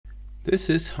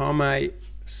This is how my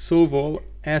SOVOL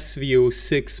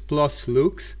SV06 Plus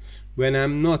looks when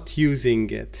I'm not using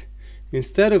it.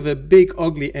 Instead of a big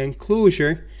ugly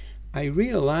enclosure, I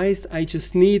realized I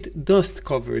just need dust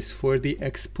covers for the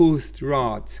exposed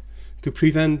rods to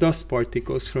prevent dust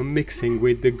particles from mixing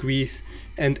with the grease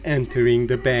and entering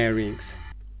the bearings.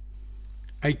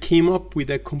 I came up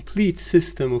with a complete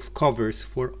system of covers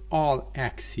for all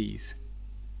axes.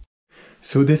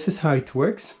 So this is how it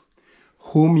works.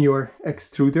 Home your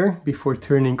extruder before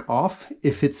turning off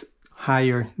if it's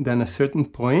higher than a certain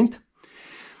point.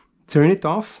 Turn it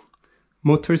off.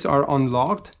 Motors are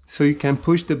unlocked, so you can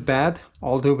push the bed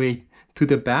all the way to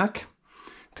the back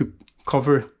to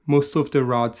cover most of the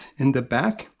rods in the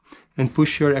back, and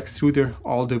push your extruder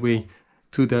all the way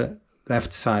to the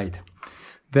left side.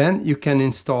 Then you can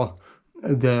install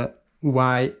the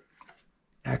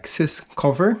Y-axis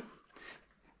cover.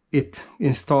 It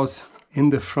installs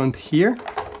in the front here,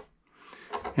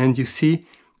 and you see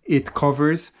it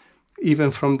covers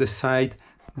even from the side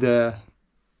the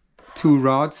two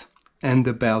rods and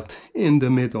the belt in the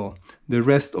middle. The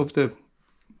rest of the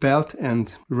belt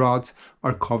and rods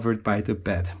are covered by the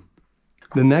bed.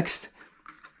 The next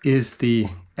is the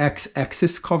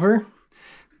X-axis cover.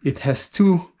 It has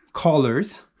two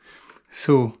collars,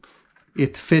 so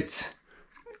it fits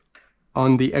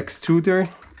on the extruder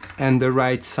and the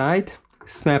right side,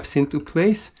 snaps into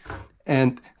place,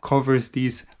 and covers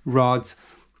these rods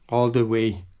all the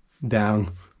way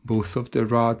down, both of the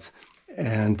rods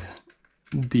and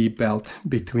the belt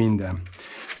between them.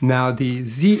 Now the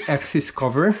Z-axis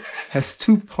cover has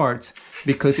two parts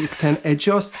because it can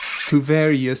adjust to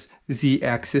various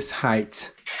Z-axis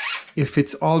heights. If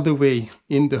it's all the way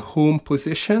in the home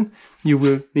position, you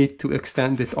will need to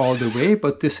extend it all the way,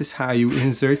 but this is how you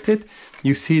insert it.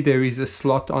 You see there is a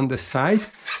slot on the side,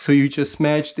 so you just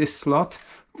match this slot,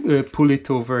 pull it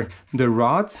over the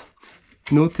rods.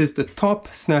 Notice the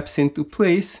top snaps into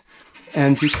place,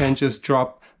 and you can just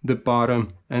drop the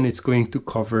bottom and it's going to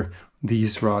cover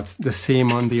these rods. The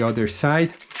same on the other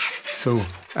side. So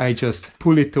I just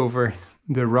pull it over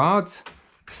the rods,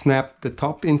 snap the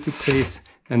top into place,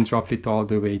 and drop it all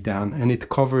the way down, and it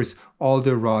covers all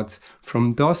the rods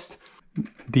from dust.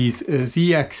 These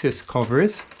Z-axis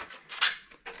covers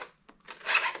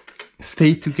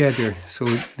stay together, so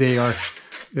they are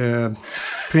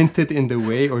printed in the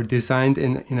way or designed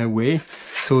in a way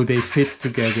so they fit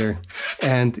together.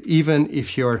 And even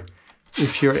if your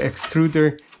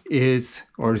extruder is,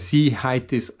 or Z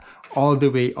height is all the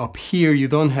way up here, you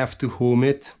don't have to home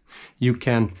it. You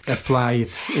can apply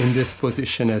it in this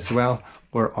position as well,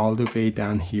 or all the way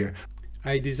down here.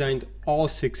 I designed all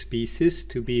 6 pieces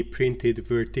to be printed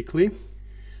vertically.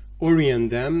 Orient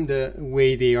them the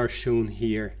way they are shown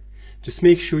here. Just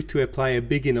make sure to apply a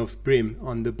big enough brim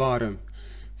on the bottom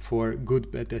for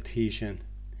good bed adhesion.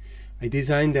 I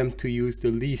designed them to use the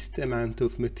least amount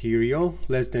of material,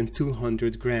 less than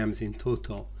 200 grams in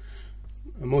total.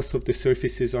 Most of the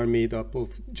surfaces are made up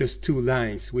of just 2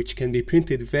 lines, which can be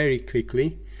printed very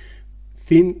quickly,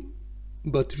 thin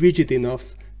but rigid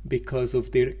enough because of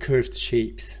their curved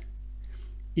shapes.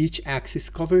 Each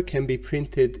axis cover can be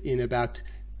printed in about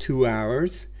 2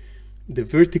 hours. The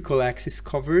vertical axis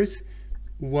covers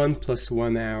 1 +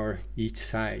 1 hour each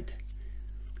side.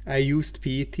 I used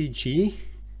PETG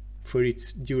for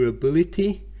its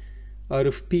durability. Out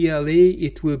of PLA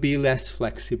it will be less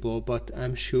flexible, but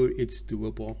I'm sure it's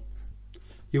doable.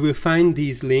 You will find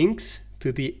these links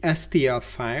to the STL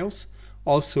files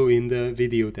also in the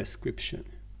video description.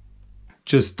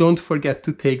 Just don't forget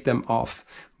to take them off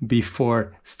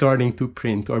before starting to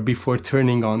print or before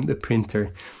turning on the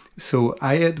printer. So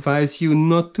I advise you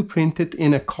not to print it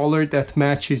in a color that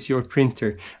matches your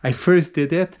printer. I first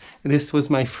did it. This was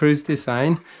my first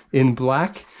design in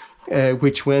black,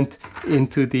 which went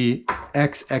into the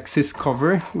X-axis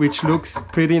cover, which looks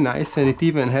pretty nice, and it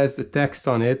even has the text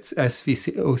on it,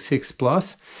 SV07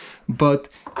 Plus, but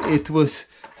it was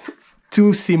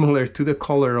too similar to the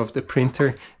color of the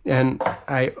printer, and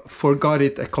I forgot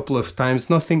it a couple of times.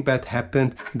 Nothing bad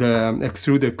happened. The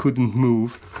extruder couldn't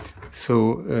move.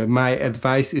 So my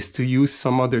advice is to use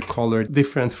some other color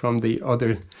different from the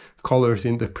other colors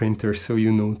in the printer, so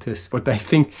you notice. But I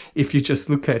think if you just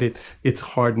look at it, it's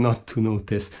hard not to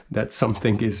notice that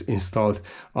something is installed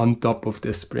on top of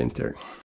this printer.